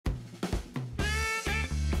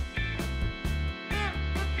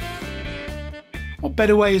What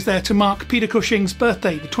better way is there to mark Peter Cushing's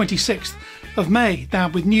birthday, the 26th of May,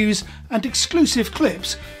 than with news and exclusive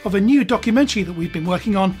clips of a new documentary that we've been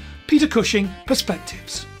working on, Peter Cushing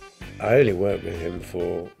Perspectives. I only worked with him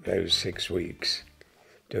for those 6 weeks,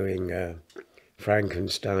 doing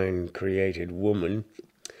Frankenstein created woman.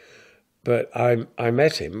 But I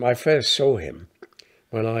met him, I first saw him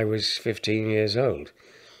when I was 15 years old.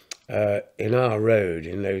 In our road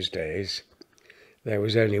in those days, there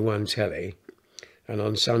was only one telly, and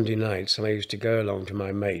on Sunday nights I used to go along to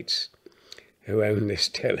my mates who owned this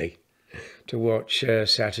telly to watch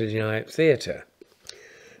Saturday night theatre.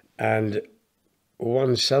 And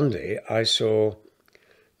one Sunday I saw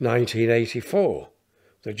 1984,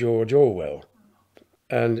 the George Orwell,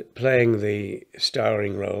 and playing the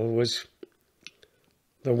starring role was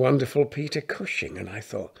the wonderful Peter Cushing, and I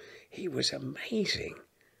thought he was amazing.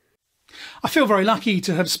 I feel very lucky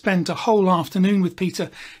to have spent a whole afternoon with Peter.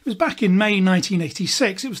 It was back in May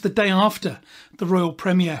 1986. It was the day after the royal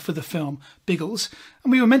premiere for the film Biggles,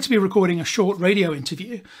 and we were meant to be recording a short radio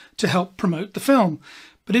interview to help promote the film.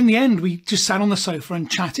 But in the end, we just sat on the sofa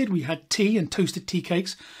and chatted. We had tea and toasted tea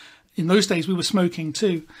cakes. In those days, we were smoking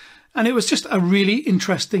too. And it was just a really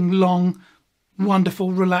interesting, long,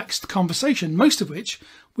 wonderful, relaxed conversation, most of which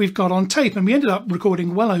we've got on tape. And we ended up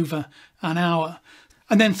recording well over an hour.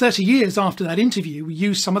 And then 30 years after that interview, we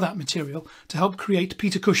used some of that material to help create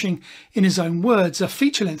Peter Cushing in His Own Words, a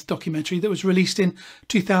feature-length documentary that was released in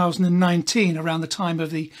 2019, around the time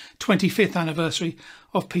of the 25th anniversary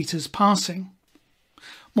of Peter's passing.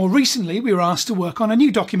 More recently, we were asked to work on a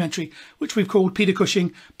new documentary, which we've called Peter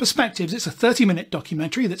Cushing Perspectives. It's a 30-minute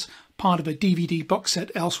documentary that's part of a DVD box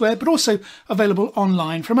set elsewhere, but also available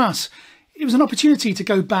online from us. It was an opportunity to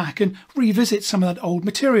go back and revisit some of that old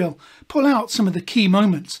material, pull out some of the key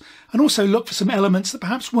moments, and also look for some elements that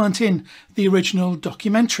perhaps weren't in the original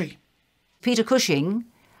documentary. Peter Cushing,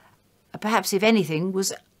 perhaps if anything,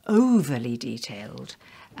 was overly detailed,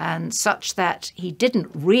 and such that he didn't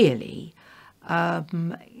really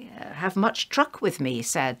have much truck with me,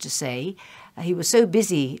 sad to say. He was so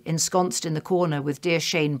busy ensconced in the corner with dear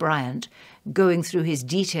Shane Bryant, going through his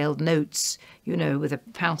detailed notes, you know, with a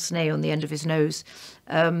pince-nez on the end of his nose,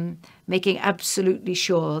 making absolutely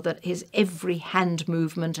sure that his every hand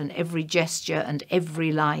movement and every gesture and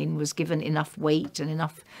every line was given enough weight and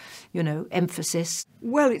enough, you know, emphasis.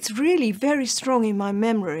 Well, it's really very strong in my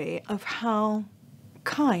memory of how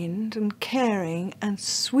kind and caring and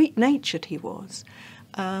sweet-natured he was.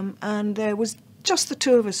 And there was just the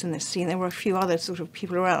two of us in this scene. There were a few other sort of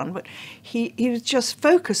people around, but he was just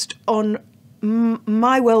focused on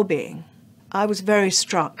my well-being. I was very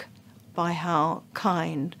struck by how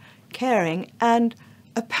kind, caring, and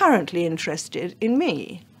apparently interested in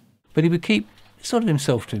me. But he would keep sort of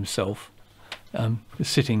himself to himself,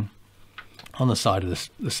 sitting on the side of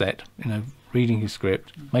the set, you know, reading his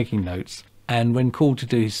script, making notes. And when called to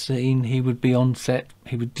do his scene, he would be on set.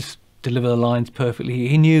 He would just deliver the lines perfectly.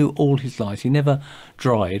 He knew all his lines. He never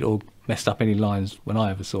dried or messed up any lines when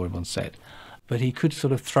I ever saw him on set. But he could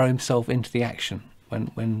sort of throw himself into the action.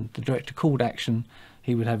 When the director called action,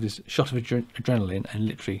 he would have this shot of adrenaline and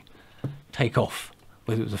literally take off,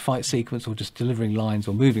 whether it was a fight sequence or just delivering lines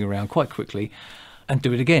or moving around quite quickly, and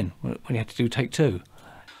do it again when he had to do take two.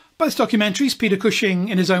 Both documentaries, Peter Cushing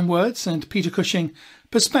in His Own Words and Peter Cushing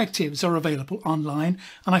Perspectives, are available online,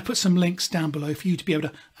 and I put some links down below for you to be able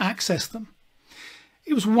to access them.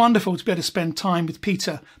 It was wonderful to be able to spend time with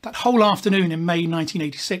Peter that whole afternoon in May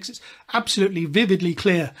 1986. It's absolutely vividly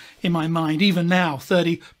clear in my mind, even now,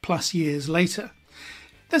 30 plus years later.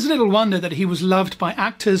 There's little wonder that he was loved by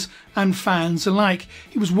actors and fans alike.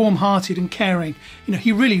 He was warm-hearted and caring. You know,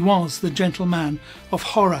 he really was the gentleman of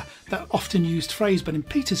horror, that often used phrase, but in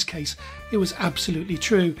Peter's case, it was absolutely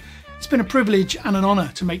true. It's been a privilege and an honour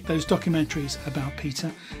to make those documentaries about Peter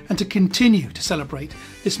and to continue to celebrate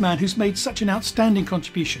this man who's made such an outstanding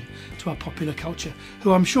contribution to our popular culture,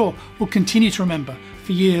 who I'm sure will continue to remember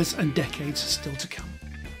for years and decades still to come.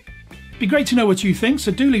 Be great to know what you think,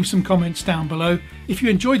 so do leave some comments down below. If you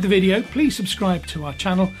enjoyed the video, please subscribe to our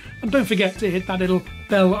channel and don't forget to hit that little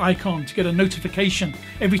bell icon to get a notification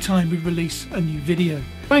every time we release a new video.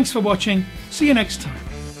 Thanks for watching. See you next time.